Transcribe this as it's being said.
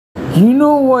You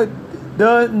know what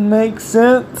doesn't make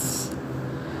sense?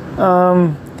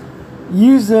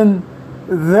 Using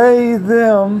they,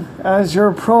 them as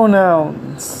your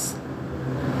pronouns.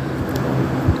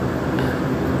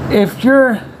 If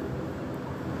you're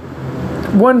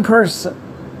one person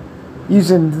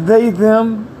using they,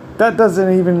 them, that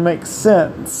doesn't even make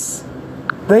sense.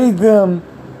 They, them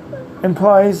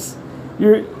implies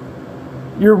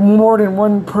you're more than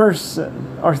one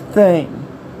person or thing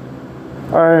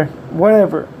or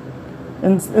whatever.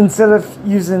 Instead of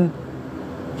using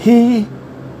he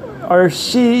or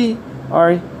she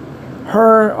or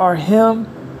her or him,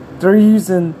 they're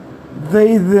using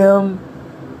they, them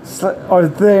or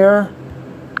their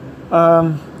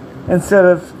instead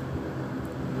of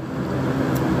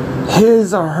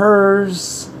his or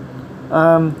hers.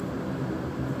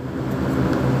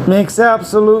 Makes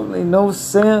absolutely no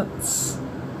sense.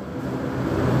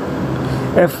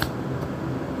 If,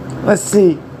 let's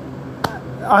see,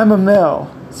 I'm a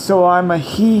male, so I'm a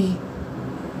he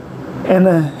and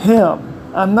a him.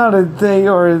 I'm not a they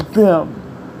or a them.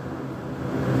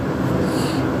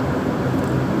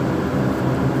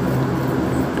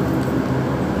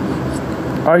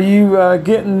 Are you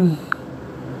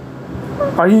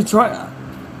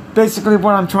basically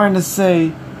what I'm trying to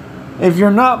say, if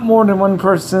you're not more than one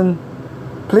person,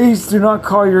 please do not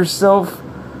call yourself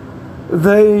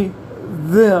they,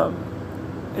 them.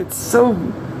 It's so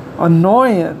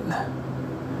annoying.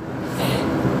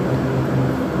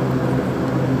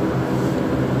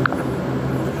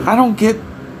 I don't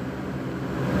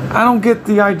get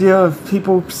the idea of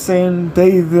people saying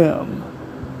they, them.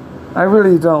 I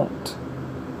really don't.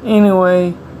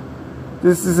 Anyway,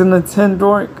 this is a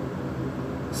Nintendork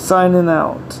signing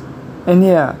out. And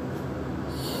yeah,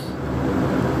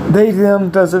 they,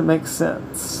 them doesn't make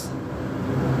sense.